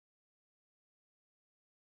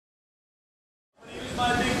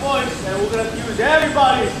my big voice, and we're gonna use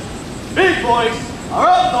everybody's big voice, our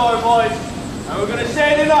outdoor voice, and we're gonna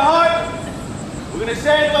say it in our heart. We're gonna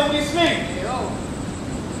say it when we sleep.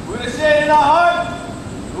 We're gonna say it in our heart.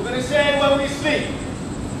 We're gonna say it when we sleep.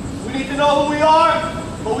 We need to know who we are,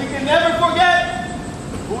 but we can never forget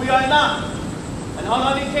who we are not. And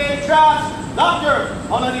Haunani-Kay Trask, Dr.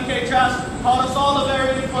 Haunani-Kay Trask, taught us all a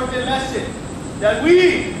very important lesson, that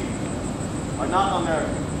we are not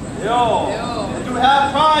American. And to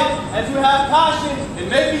have pride and to have passion in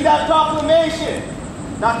making that proclamation,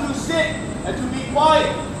 not to sit and to be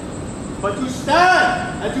quiet, but to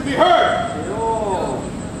stand and to be heard.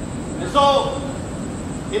 And so,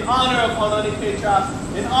 in honor of Haunani-Kay Trask,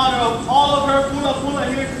 in honor of all of her pula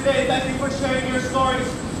here today, thank you for sharing your stories.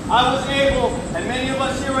 I was able, and many of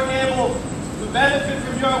us here were able, to benefit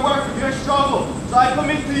from your work, from your struggle. So I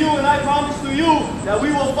commit to you and I promise to you that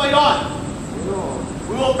we will fight on.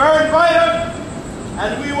 We will burn brighter,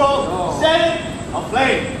 and we will set it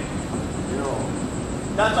aflame.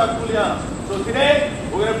 That's our kuleana. So today,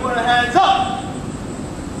 we're going to put our hands up,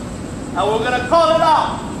 and we're going to call it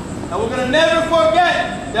out, and we're going to never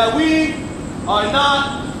forget that we are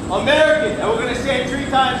not American. And we're going to say it 3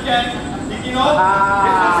 times, gang. You know? It's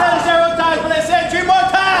been said several times, but let's say it 3 more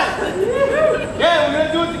times. Yeah, we're going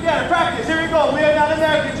to do it together. Practice. Here we go. We are not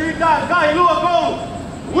American. 3 times. Kaʻi, lua, go.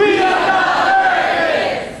 We are not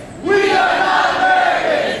Americans. We are not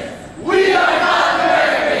Americans. We are not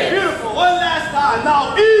Americans. Beautiful. One last time.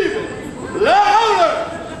 Now even louder.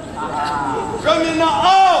 From the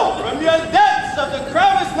Noʻu, from your depths of the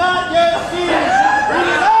crevice not yet seen. Bring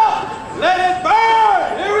it up. Let it burn.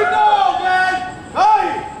 Here we go, gang. Kaʻi,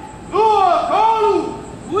 lua, go.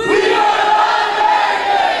 We are not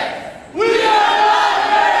Americans. We are not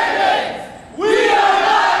Americans. We are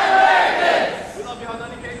not Americans. We love you,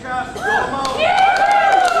 Haunani-Kay Trask.